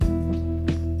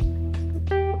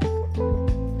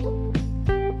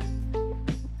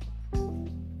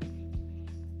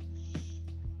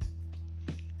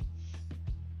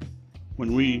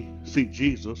when we see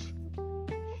Jesus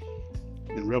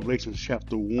in Revelation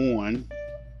chapter 1,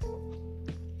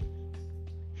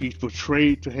 he's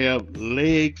portrayed to have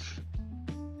legs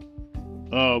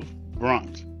of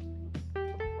bronze,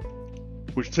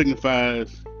 which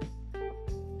signifies,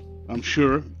 I'm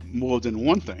sure, more than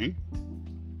one thing.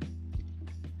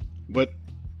 But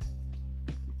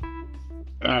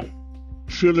I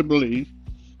surely believe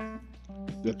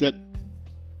that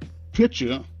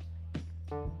picture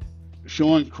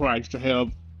showing Christ to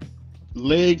have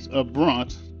legs of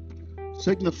bronze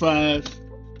signifies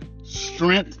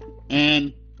strength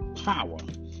and power.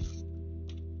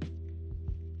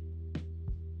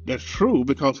 That's true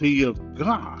because he is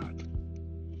God.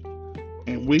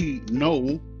 And we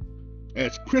know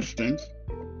as Christians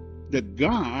that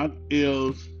God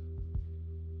is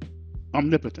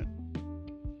omnipotent.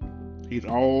 He's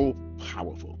all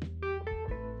powerful.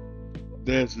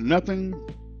 There's nothing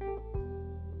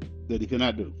that he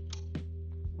cannot do.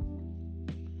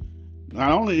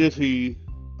 Not only is he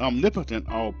omnipotent,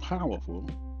 all powerful,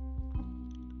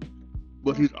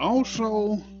 but he's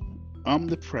also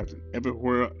omnipresent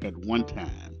everywhere at one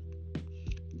time.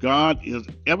 God is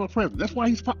ever present. That's why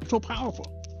he's so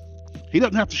powerful. He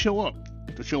doesn't have to show up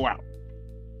to show out.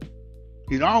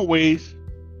 He's always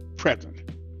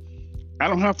present. I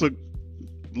don't have to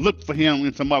look for him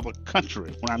in some other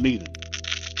country when I need him.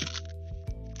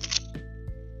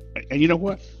 And you know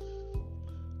what?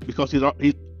 Because he's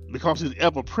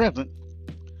ever present,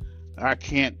 I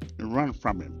can't run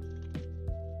from him.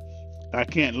 I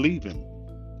can't leave him.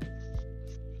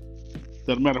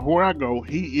 Doesn't matter where I go,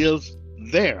 he is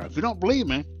there. If you don't believe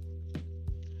me,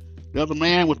 there's a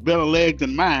man with better legs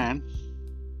than mine,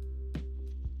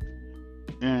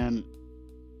 and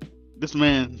this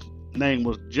man's name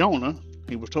was Jonah.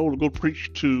 He was told to go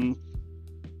preach to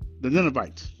the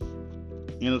Ninevites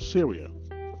in Assyria.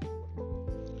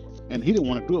 And he didn't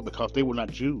want to do it because they were not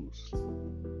Jews.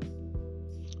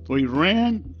 So he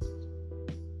ran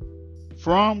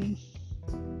from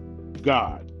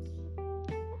God.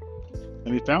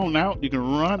 And he found out you can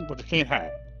run, but you can't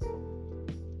hide.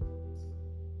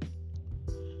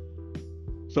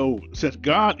 So since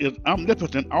God is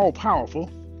omnipotent, all-powerful,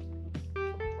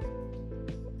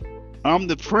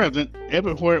 omnipresent,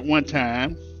 everywhere at one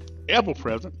time,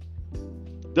 ever-present,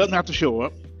 doesn't have to show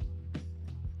up,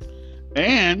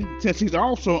 and since he's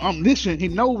also omniscient, he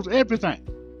knows everything.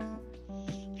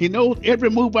 He knows every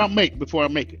move I make before I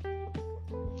make it.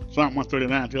 Psalm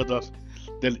 139 tells us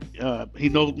that he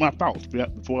knows my thoughts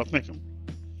before I think them.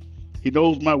 He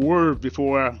knows my words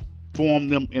before I form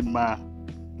them in my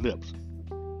lips.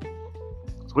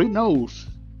 So he knows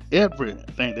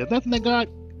everything. There's nothing that God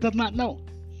does not know.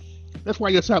 That's why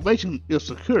your salvation is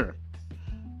secure.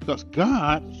 Because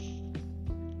God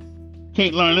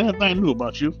can't learn anything new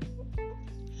about you.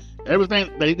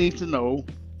 Everything that he needs to know,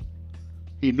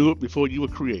 he knew it before you were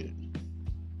created.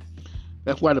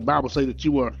 That's why the Bible says that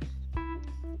you were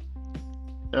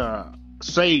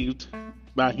saved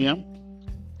by him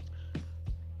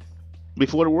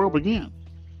before the world began.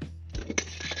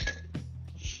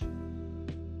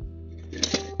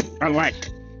 I like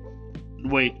the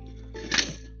way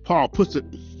Paul puts it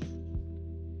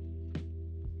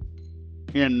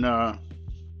in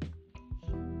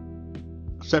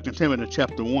 2 Timothy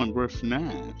chapter 1, verse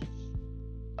 9.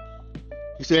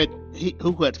 He said, he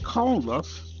who has called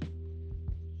us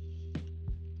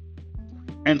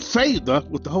and saved us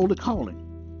with the holy calling,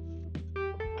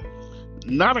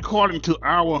 not according to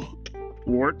our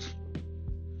works,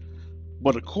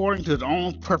 but according to his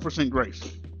own purpose and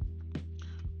grace,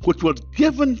 which was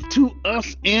given to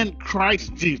us in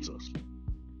Christ Jesus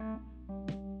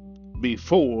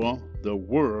before the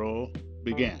world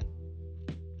began.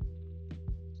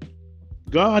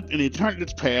 God in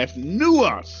eternity's past knew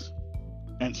us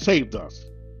and saved us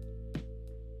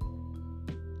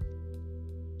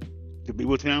to be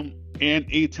with him in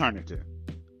eternity.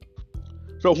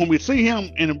 So when we see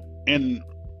him in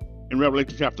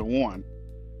Revelation chapter 1,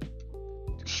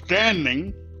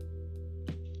 standing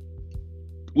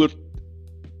with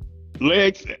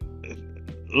legs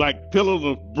like pillars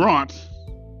of bronze,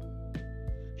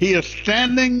 he is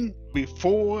standing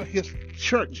before his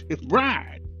church, his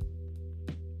bride,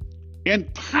 in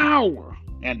power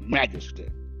and majesty,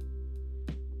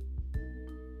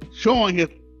 showing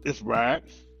his bride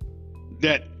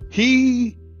that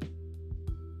he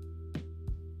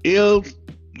is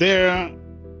their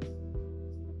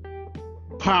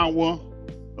power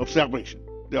of salvation,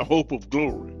 their hope of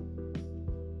glory.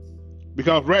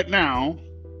 Because right now,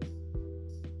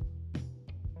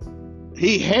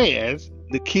 he has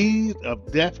the keys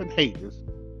of death and Hades,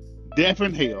 death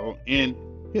and hell in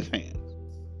his hands.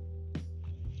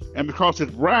 And because his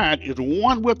bride is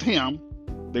one with him,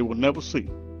 they will never see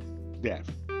death.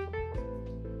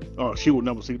 Or she will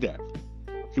never see death.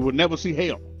 She will never see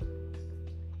hell.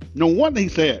 No wonder he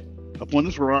said, upon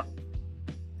this rock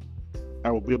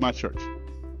I will build my church,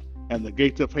 and the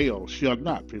gates of hell shall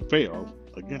not prevail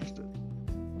against it.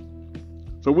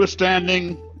 So we're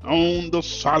standing on the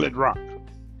solid rock.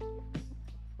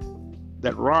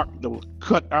 That rock that was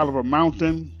cut out of a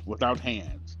mountain without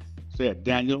hands, said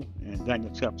Daniel in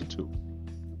Daniel chapter 2.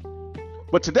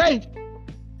 But today,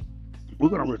 we're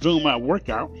going to resume our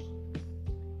workout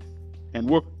and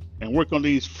work on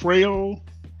these frail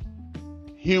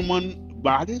human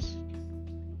bodies.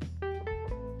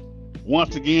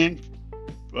 Once again,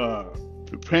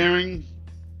 preparing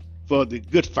for the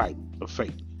good fight of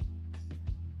faith.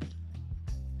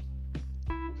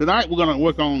 Tonight, we're going to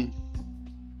work on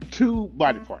two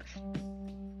body parts: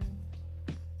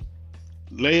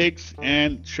 legs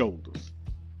and shoulders.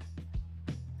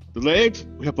 The legs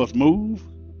help us move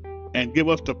and give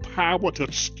us the power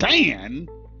to stand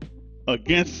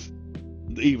against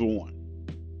the evil one.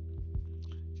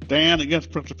 Stand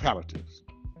against principalities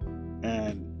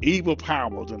and evil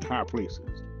powers in high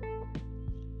places.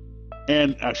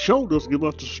 And our shoulders give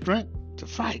us the strength to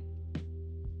fight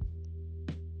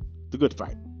the good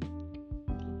fight.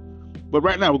 But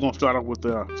right now we're going to start off with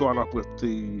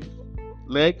the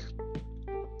legs,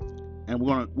 and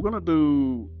we're gonna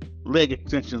do leg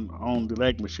extension on the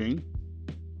leg machine.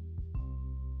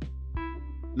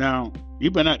 Now you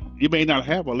may not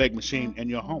have a leg machine in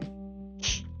your home,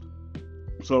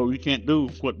 so you can't do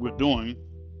what we're doing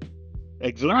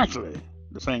exactly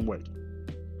the same way.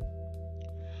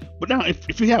 But now,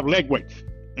 if you have leg weights,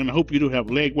 and I hope you do have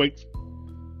leg weights,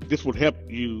 this will help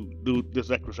you do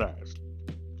this exercise.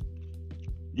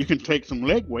 You can take some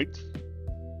leg weights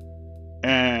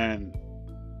and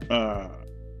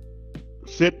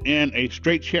sit in a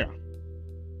straight chair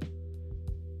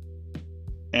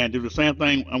and do the same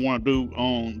thing I want to do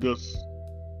on this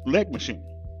leg machine.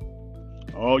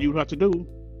 All you have to do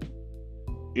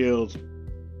is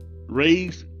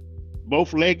raise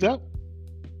both legs up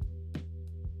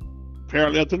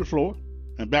parallel to the floor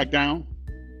and back down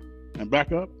and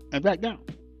back up and back down.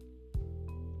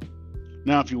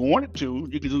 Now, if you wanted to,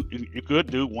 you could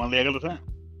do one leg at a time.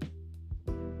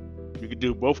 You could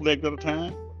do both legs at a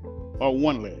time or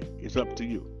one leg. It's up to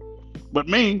you. But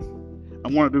me, I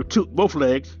want to do both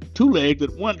legs, two legs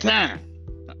at one time.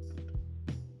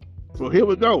 So here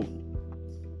we go.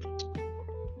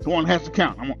 Someone has to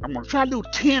count. I'm going to try to do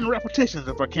 10 repetitions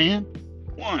if I can.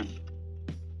 1,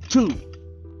 2,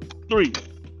 3,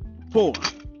 4,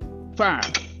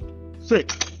 5,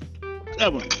 6,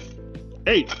 7,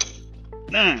 8,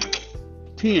 9,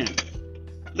 10,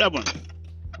 11,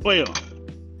 12,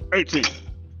 13,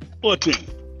 14,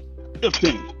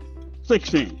 15,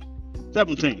 16,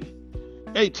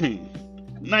 17, 18,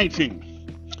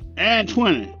 19, and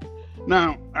 20.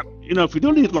 Now, if you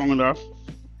do these long enough,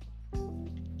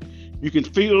 you can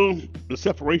feel the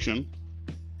separation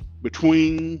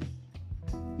between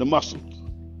the muscles.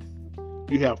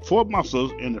 You have 4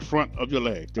 muscles in the front of your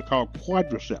legs. They're called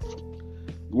quadriceps.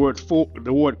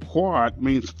 The word quad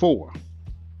means 4.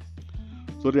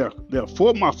 So there are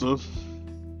 4 muscles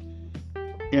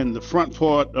in the front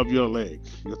part of your legs,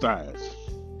 your thighs.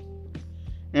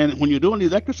 And when you're doing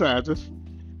these exercises,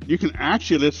 you can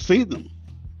actually see them.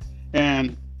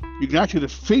 And you can actually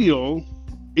feel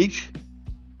each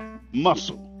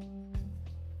muscle.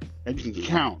 And you can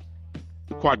count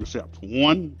the quadriceps.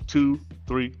 1, 2,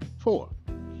 3, 4.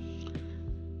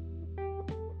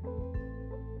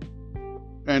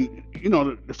 And,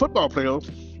 the football players,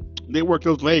 they work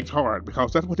those legs hard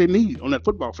because that's what they need on that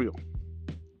football field.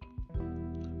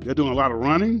 They're doing a lot of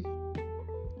running,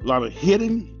 a lot of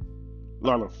hitting, a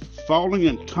lot of falling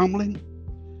and tumbling,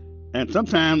 and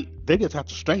sometimes they just have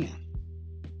to stand.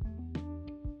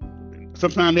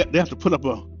 Sometimes they have to put up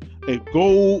a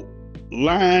goal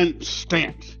line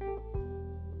stance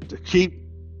to keep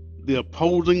the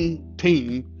opposing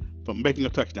team from making a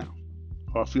touchdown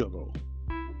or a field goal.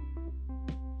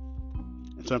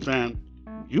 And sometimes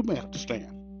you may have to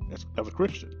stand as a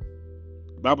Christian.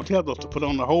 The Bible tells us to put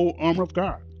on the whole armor of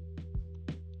God,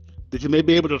 that you may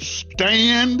be able to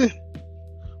stand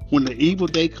when the evil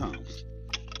day comes.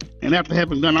 And after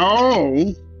having done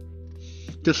all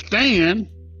to stand.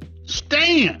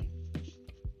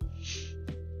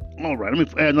 All right, let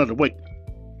me add another weight.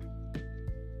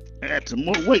 Add some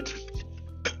more weight.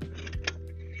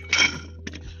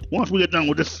 Once we get done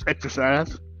with this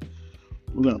exercise,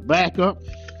 we're going to back up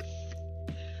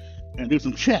and do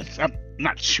some chest.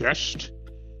 Not chest.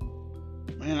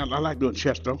 Man, I like doing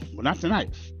chest though, but not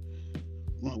tonight.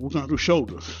 we're going to do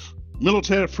shoulders.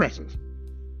 Military presses.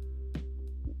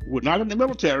 We're not in the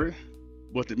military,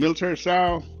 but the military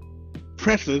style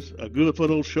presses are good for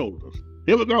those shoulders.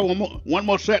 Here we go. One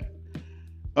more set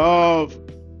of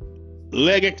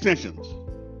leg extensions.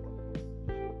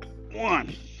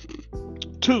 1,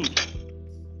 2,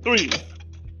 3,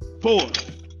 4,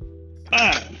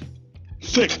 5,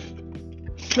 6,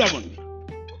 7,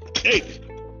 8,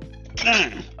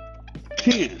 9,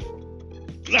 10,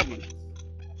 11,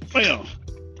 12,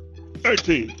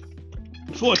 13,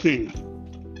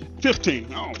 14,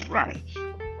 15. All right.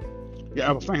 Yeah,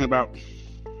 I was thinking about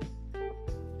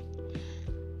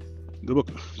the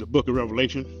book of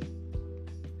Revelation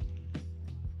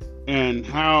and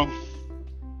how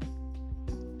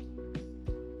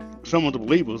some of the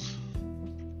believers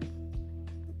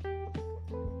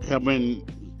have been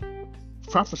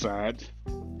prophesied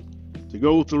to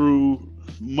go through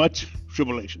much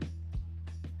tribulation.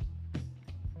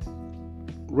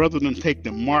 Rather than take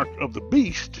the mark of the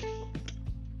beast,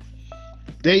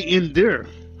 they endure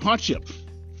hardships.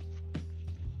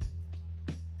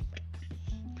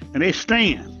 And they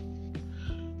stand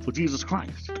for Jesus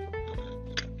Christ.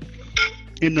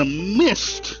 In the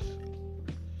midst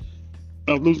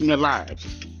of losing their lives.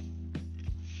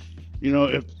 You know,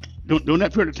 if during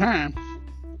that period of time,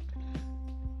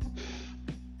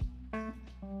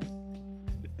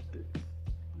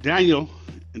 Daniel,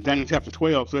 in Daniel chapter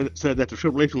 12, said that the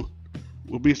tribulation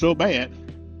will be so bad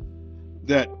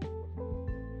that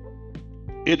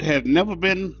it has never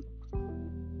been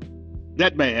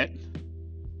that bad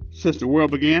since the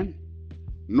world began,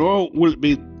 nor will it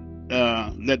be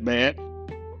that bad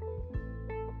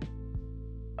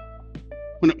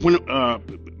when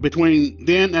between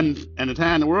then and the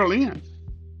time the world ends.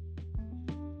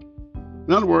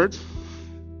 In other words,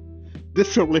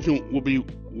 this tribulation will be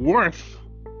worse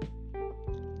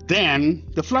than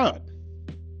the flood,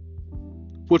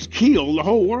 which killed the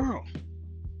whole world.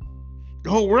 The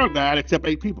whole world died except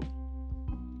 8 people.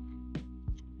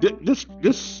 This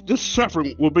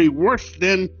suffering will be worse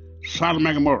than Sodom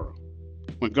and Gomorrah,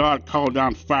 when God called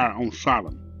down fire on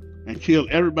Sodom and killed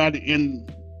everybody in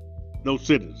those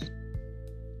cities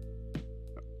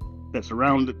that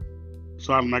surrounded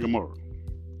Sodom and Gomorrah,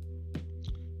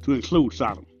 to include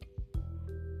Sodom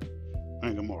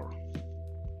and Gomorrah.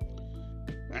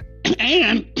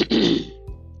 And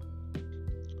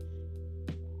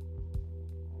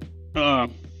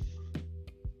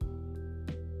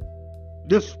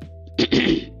this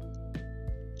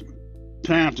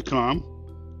time to come,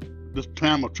 this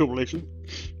time of tribulation,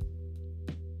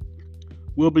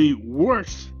 will be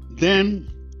worse than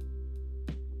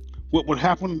what would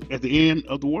happen at the end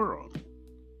of the world,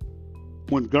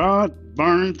 when God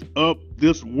burns up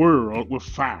this world with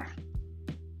fire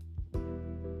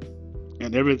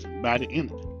and everybody in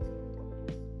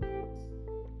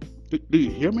it. Do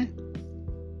you hear me?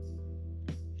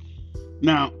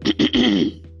 Now,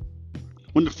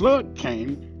 when the flood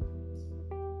came,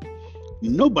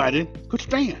 nobody could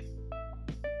stand.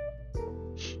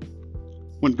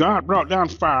 When God brought down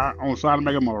fire on Sodom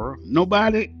and Gomorrah,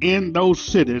 nobody in those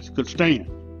cities could stand.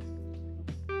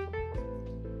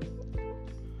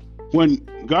 When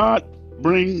God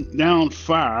brings down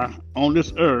fire on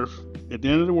this earth at the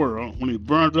end of the world, when he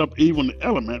burns up even the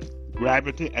elements,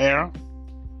 gravity, air,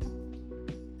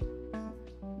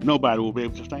 nobody will be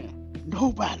able to stand.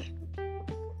 Nobody.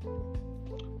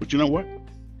 But you know what?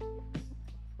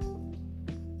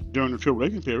 During the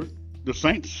tribulation period, the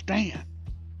saints stand.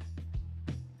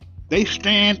 They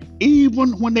stand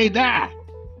even when they die.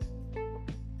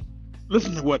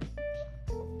 Listen to what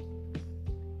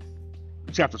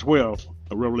chapter 12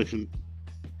 of Revelation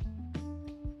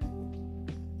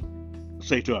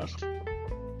say to us.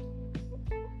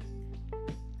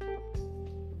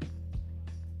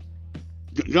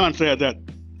 John said that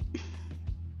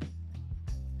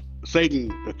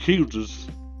Satan accuses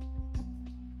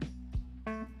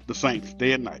the saints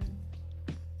day and night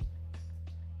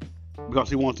because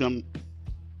he wants them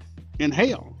in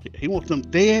hell. He wants them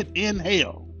dead in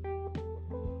hell.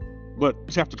 But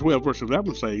chapter 12 verse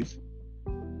 11 says,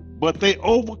 but they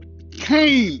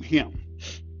overcame him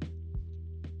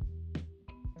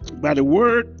by the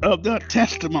word of the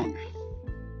testimony.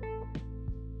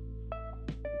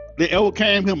 They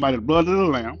overcame him by the blood of the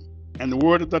Lamb and the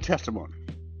word of the testimony.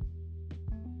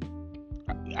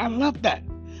 I love that.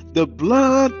 The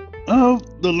blood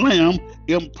of the Lamb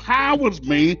empowers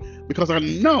me because I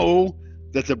know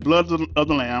that the blood of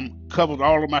the Lamb covers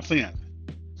all of my sins.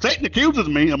 Satan accuses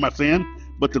me of my sin,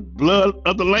 but the blood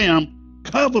of the Lamb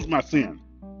covers my sin.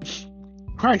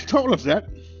 Christ told us that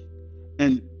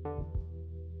in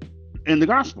the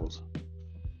Gospels.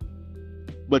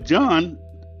 But John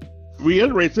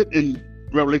reiterates it in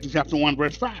Revelation chapter 1,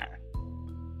 verse 5.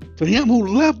 To him who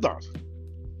loved us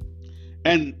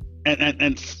and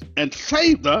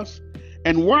saved us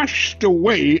and washed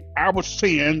away our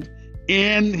sins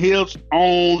in his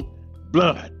own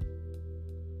blood.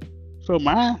 So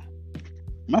my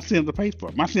sins are paid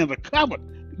for. My sins are covered.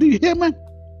 Do you hear me?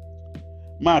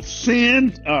 My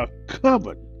sins are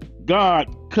covered. God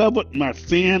covered my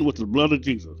sin with the blood of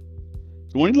Jesus.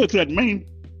 So when he looks at me,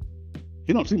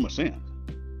 he don't see my sins.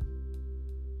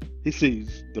 He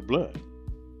sees the blood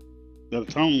that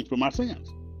atones for my sins.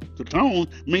 To atone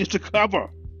means to cover.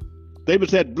 David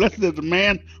said, blessed is the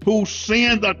man whose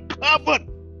sins are covered,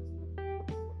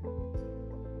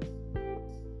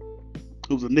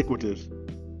 whose iniquities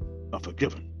are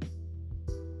forgiven.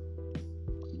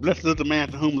 Blessed is the man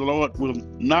to whom the Lord will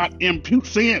not impute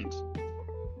sins.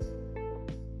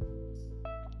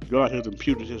 God has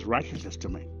imputed his righteousness to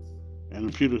me and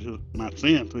imputed my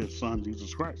sin to his son,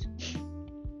 Jesus Christ.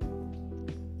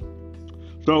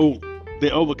 So they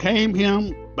overcame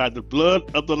him by the blood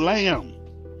of the Lamb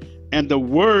and the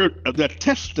word of their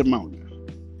testimony.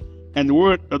 And the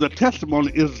word of the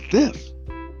testimony is this: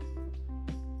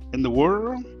 in the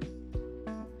world,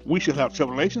 we shall have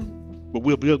tribulation, but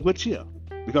we'll be of good cheer,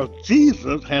 because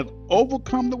Jesus has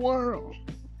overcome the world.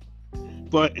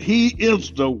 But he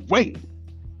is the way,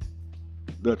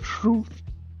 the truth,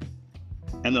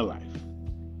 and the life.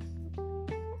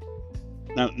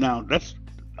 Now that's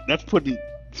putting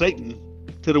Satan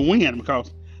to the wind,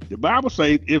 because the Bible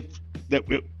says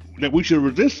that we should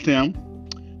resist him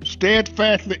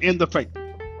steadfastly in the faith,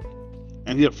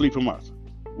 and he'll flee from us.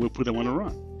 We'll put him on the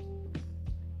run.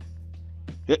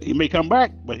 He may come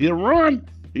back, but he'll run.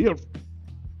 He'll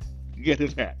get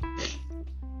his hat.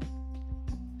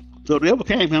 So they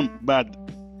overcame him by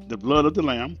the blood of the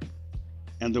Lamb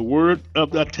and the word of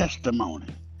their testimony.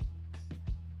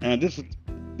 And this is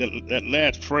that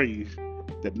last phrase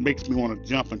that makes me want to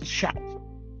jump and shout.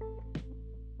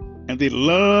 And they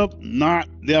loved not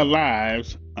their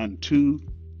lives unto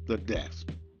the death.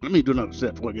 Let me do another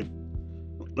set before I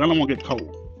don't want to get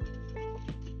cold.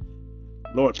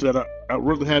 Lord said, I'd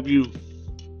rather have you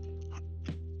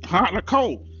hot or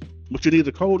cold, but you're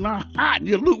neither cold nor hot.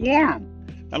 You're lukewarm.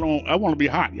 I want to be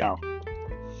hot, y'all.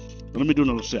 But let me do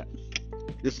another set.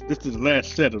 This is the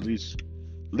last set of these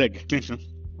leg extensions.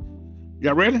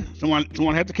 Y'all ready? Someone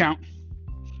have to count.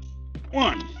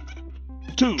 1,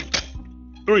 2,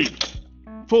 3,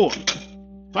 4,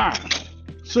 5,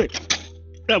 6,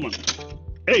 7,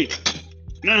 8,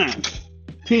 9,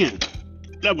 10,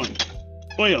 11,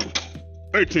 12,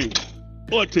 13,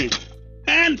 14,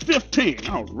 and 15.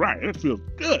 All right, that feels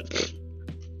good.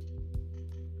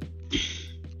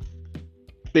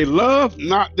 They love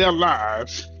not their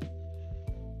lives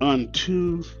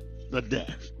unto the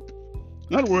death.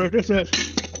 In other words, they said,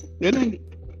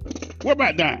 what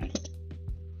about dying?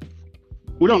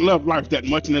 We don't love life that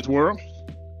much in this world.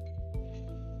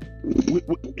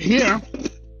 Here,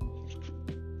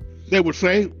 they would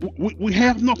say, we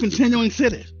have no continuing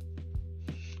city.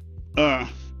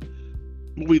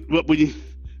 We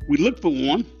look for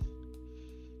one,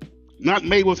 not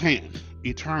made with hands,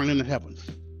 eternal in the heavens.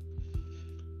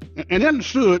 And they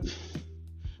understood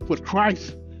what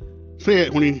Christ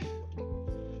said when he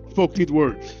spoke these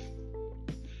words.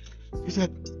 He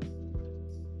said,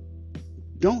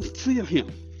 don't fear him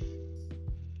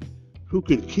who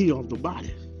can kill the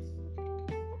body.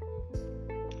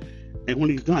 And when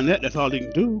he's done that, that's all he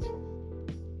can do.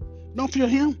 Don't fear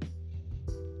him.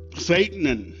 Satan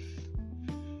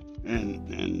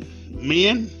and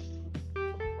men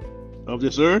of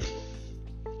this earth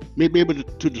may be able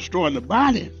to destroy the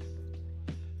body.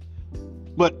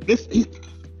 But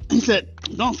he said,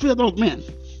 don't fear those men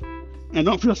and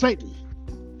don't fear Satan.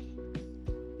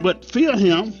 But fear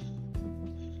him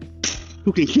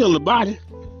who can kill the body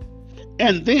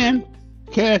and then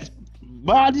cast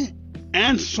body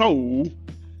and soul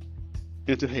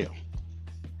into hell.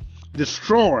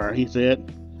 Destroy, he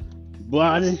said,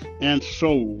 body and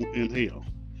soul in hell.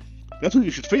 That's who you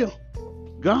should fear,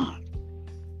 God.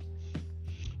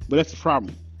 But that's the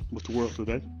problem with the world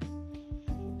today.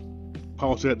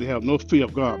 Paul said they have no fear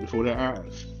of God before their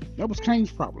eyes. That was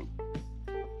Cain's problem.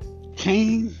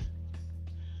 Cain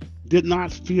did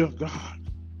not fear God.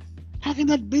 How can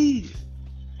that be?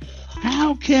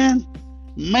 How can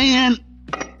man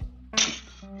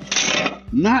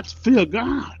not fear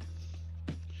God?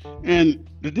 And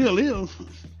the deal is,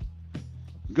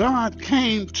 God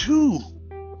came to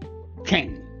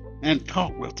Cain and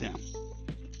talked with him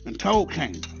and told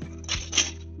Cain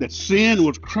that sin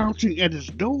was crouching at his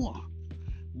door,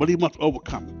 but he must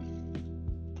overcome it.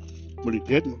 But he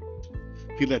didn't.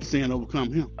 He let sin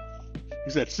overcome him.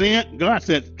 He said, God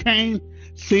said, Cain,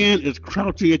 sin is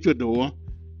crouching at your door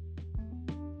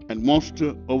and wants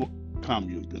to overcome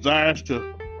you, desires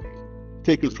to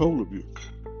take control of you,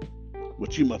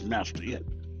 but you must master it.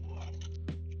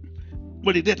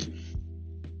 But he didn't.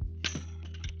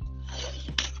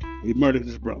 He murdered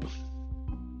his brother.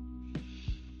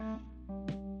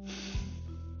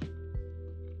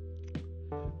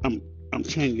 I'm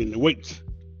changing the weights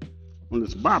on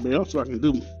this barbell so I can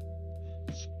do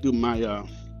my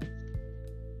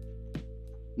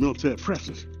military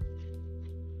presses.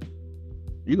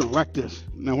 You're gonna like this.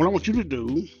 Now, what I want you to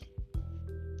do,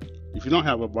 if you don't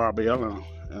have a barbell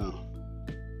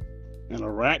and a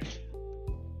rack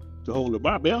to hold the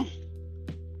barbell,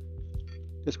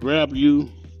 just grab you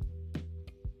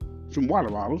some water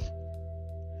bottles,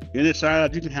 any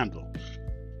size you can handle.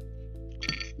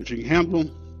 If you can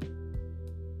handle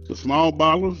the small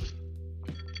bottles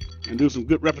and do some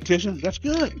good repetition, that's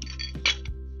good.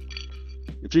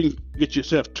 If you can get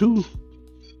yourself two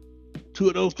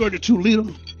of those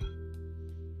 32-liter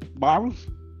bottles,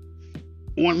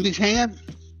 one in each hand,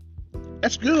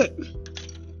 that's good.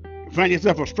 Find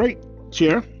yourself a straight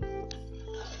chair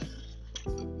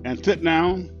and sit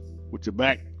down with your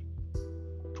back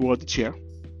toward the chair,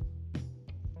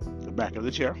 the back of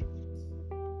the chair,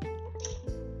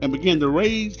 and begin to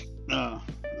raise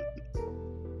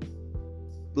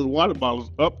the water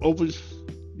bottles up over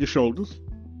your shoulders.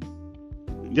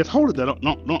 Just hold it there.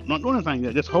 Don't do anything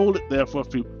there. Just hold it there for a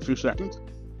few seconds.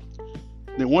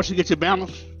 Then once you get your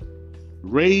balance,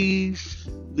 raise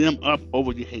them up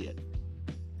over your head.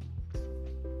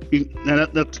 Now,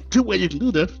 there's two ways you can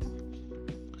do this.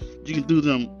 You can do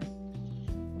them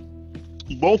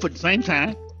both at the same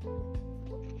time,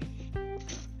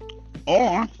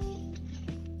 or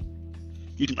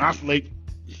you can oscillate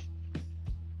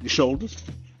your shoulders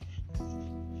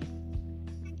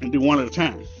and do one at a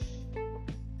time.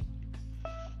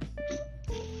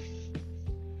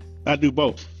 I do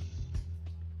both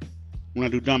when I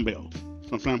do dumbbells.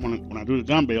 Sometimes when I do the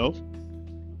dumbbells,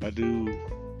 I do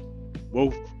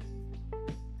both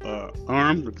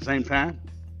arms at the same time,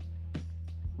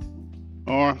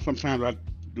 or sometimes I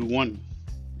do one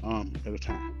arm at a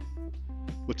time.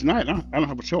 But tonight, I don't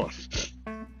have a choice.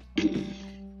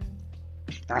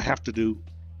 I have to do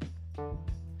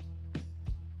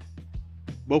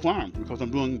both arms because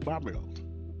I'm doing barbells.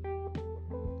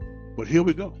 But here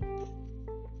we go.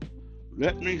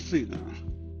 Let me see now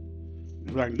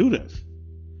if I can do this.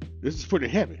 This is pretty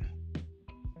heavy.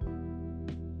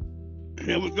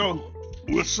 Here we go.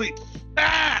 We'll see.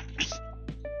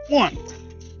 1,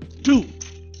 2,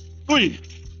 3,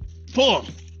 4,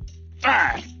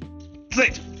 5,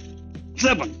 6,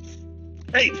 7,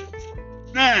 8,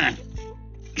 9,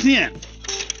 10.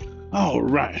 All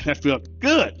right, that felt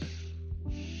good.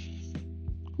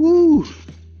 Woo.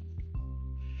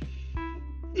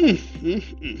 You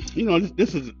know,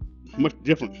 this is much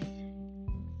different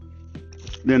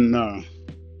than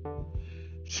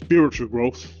spiritual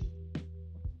growth.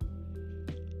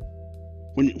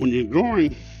 When you're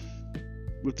growing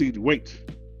with these weights,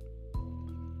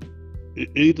 it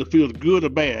either feels good or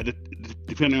bad,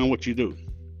 depending on what you do.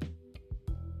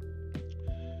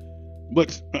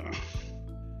 But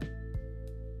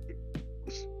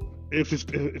if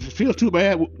it feels too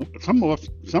bad, some of us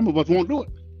won't do it.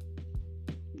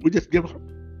 We just give up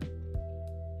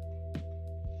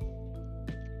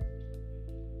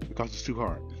because it's too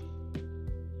hard.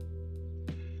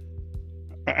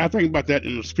 I think about that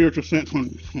in a spiritual sense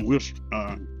when we're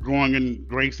growing in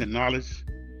grace and knowledge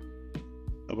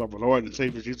of our Lord and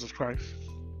Savior Jesus Christ.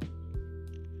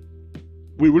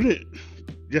 We really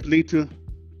just need to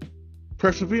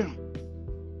persevere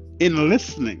in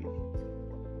listening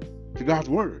to God's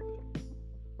Word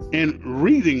and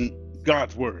reading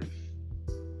God's Word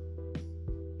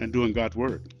and doing God's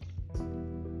Word.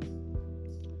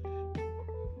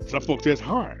 Some folks say it's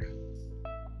hard,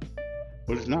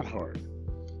 but it's not hard.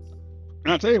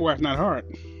 And I'll tell you why it's not hard.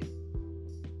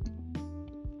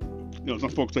 You know, some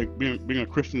folks say being a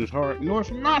Christian is hard. No, it's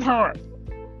not hard.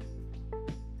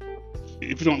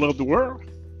 If you don't love the world,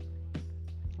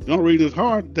 the only reason it's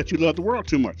hard is that you love the world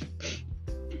too much.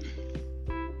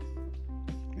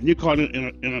 And you're caught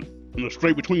in a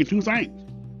strait between two things.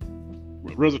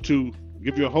 Whether to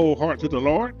give your whole heart to the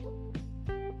Lord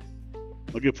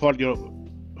or give part of your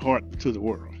heart to the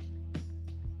world.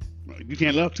 You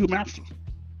can't love two masters.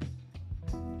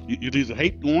 You either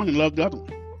hate one and love the other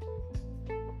one.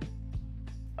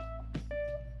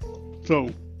 So,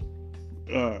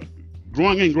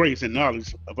 growing in grace and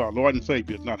knowledge of our Lord and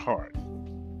Savior is not hard.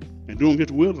 And doing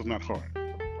His will is not hard.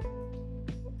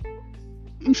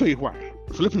 Let me show you why.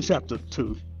 Philippians chapter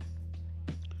 2,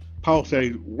 Paul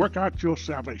says, work out your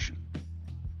salvation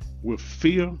with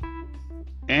fear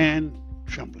and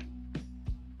trembling.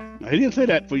 Now, he didn't say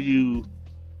that for you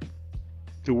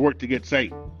to work to get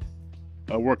saved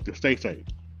or work to stay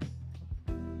saved.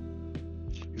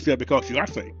 He said because you are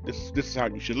saved, this is how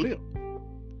you should live.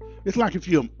 It's like if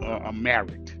you're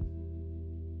married.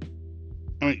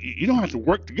 I mean, you don't have to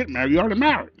work to get married. You're already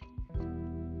married.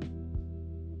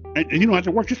 And you don't have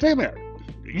to work to stay married.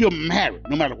 You're married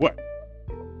no matter what.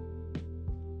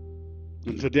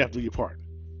 Until death do you part.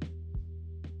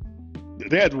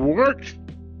 There's work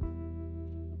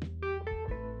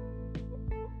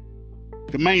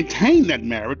to maintain that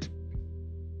marriage,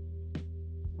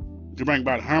 to bring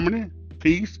about harmony,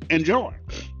 peace, and joy.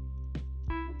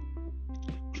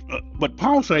 But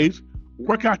Paul says,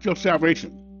 work out your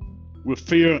salvation with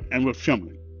fear and with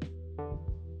trembling.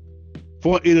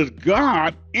 For it is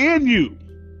God in you,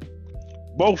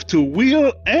 both to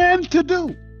will and to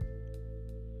do.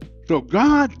 So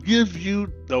God gives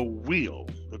you the will,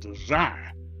 the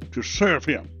desire to serve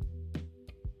Him.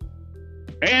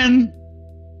 And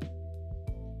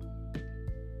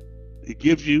He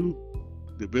gives you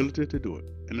the ability to do it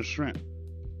and the strength.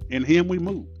 In Him we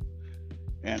move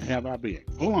and have our being.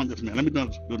 Hold on just a minute. Let me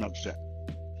do another set.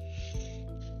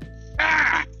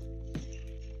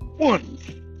 1,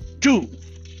 2,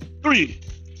 3,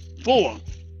 4,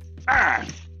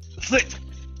 5, 6,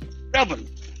 7,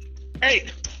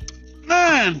 8,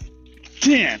 9,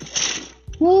 10.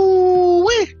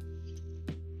 Woo-wee!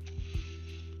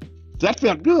 That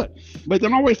felt good, but it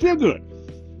don't always feel good.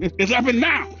 It's up and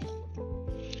down.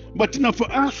 But you know,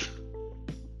 for us,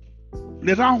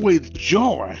 there's always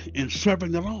joy in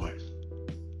serving the Lord.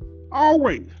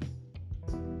 Always.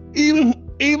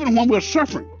 Even when we're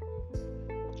suffering.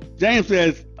 James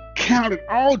says, count it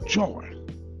all joy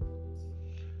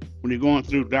when you're going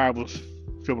through diverse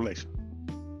tribulation.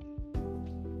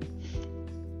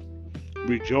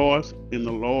 Rejoice in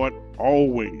the Lord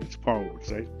always, Paul would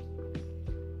say.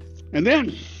 And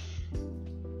then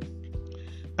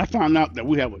I found out that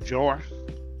we have a joy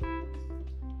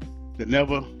that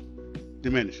never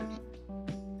diminishes.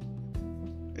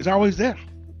 It's always there.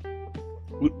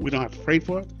 We don't have to pray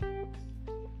for it.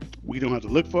 We don't have to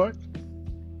look for it.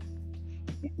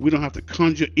 We don't have to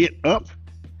conjure it up.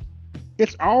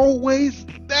 It's always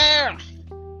there.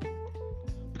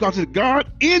 Because it's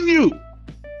God in you,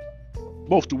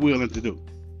 both to will and to do.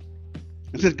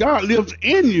 And since God lives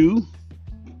in you,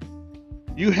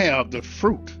 you have the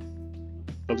fruit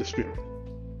of the Spirit.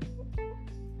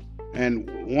 And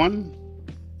one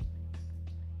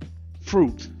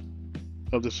fruit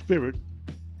of the Spirit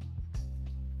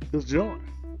is joy.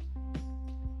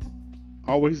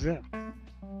 Always there.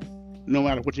 No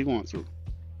matter what you're going through.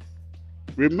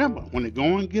 Remember, when the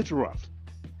going gets rough,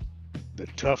 the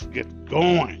tough get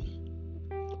going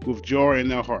with joy in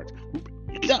their hearts.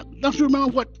 Don't you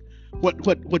remember what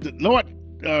the Lord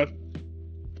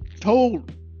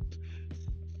told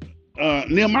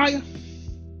Nehemiah?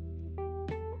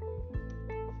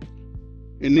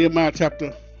 In Nehemiah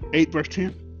chapter 8, verse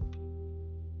 10.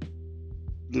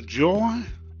 The joy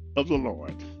of the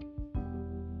Lord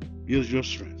is your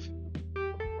strength.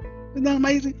 Isn't that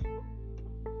amazing?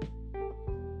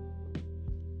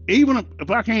 Even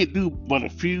if I can't do but a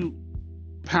few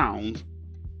pounds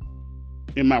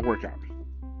in my workout,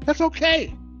 that's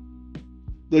okay.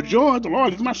 The joy of the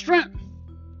Lord is my strength.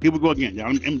 Here we go again,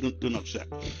 y'all. Let me do another set.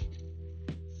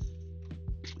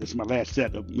 This is my last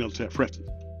set of military freshman.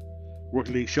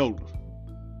 Working these shoulders.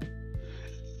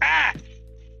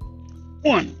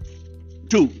 1,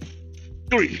 2,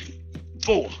 3,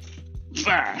 4,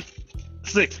 5,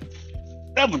 6,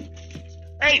 7,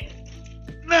 8,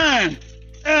 9,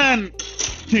 and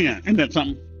 10. Isn't that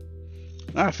something?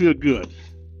 I feel good.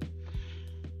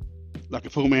 Like a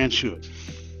full man should.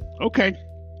 Okay.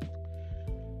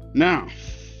 Now,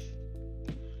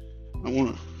 I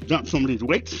want to dump some of these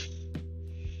weights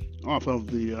off of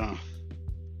the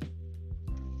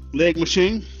leg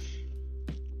machine.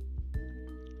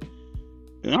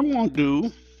 And I'm going to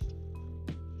do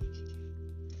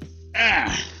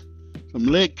some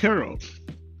leg curls.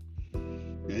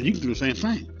 And you can do the same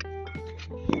thing.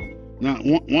 Now,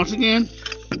 once again,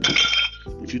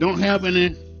 if you don't have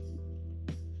any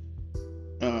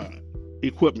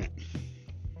equipment,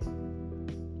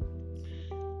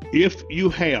 if you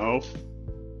have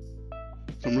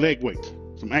some leg weights,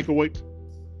 some ankle weights,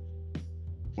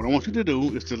 what I want you to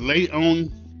do is to lay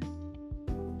on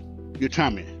your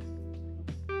tummy.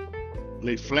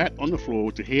 Lay flat on the floor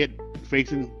with your head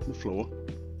facing the floor.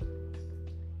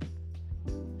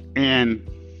 And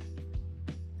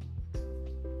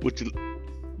with your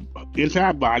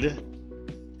entire body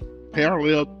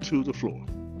parallel to the floor.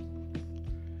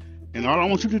 And all I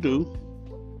want you to do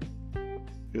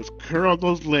is curl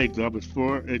those legs up as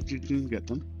far as you can get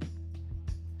them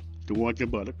towards your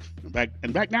buttocks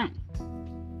and back down.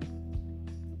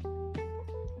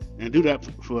 And do that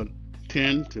for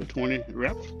 10 to 20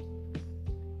 reps.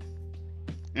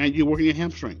 And you're working your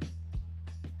hamstrings.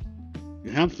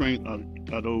 Your hamstrings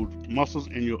are those muscles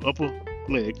in your upper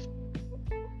legs.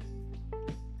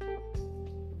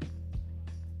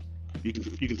 You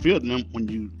can feel them when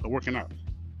you are working out.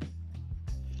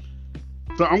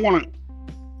 So I want to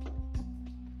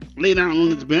lay down on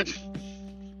this bench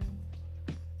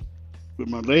with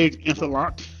my legs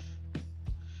interlocked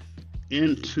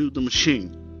into the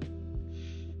machine.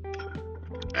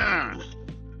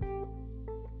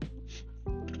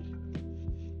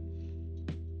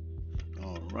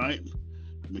 All right.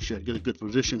 Make sure I get a good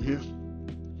position here.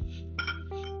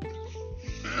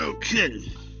 Okay.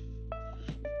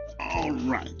 All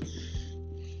right.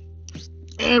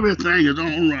 Everything is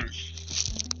all right.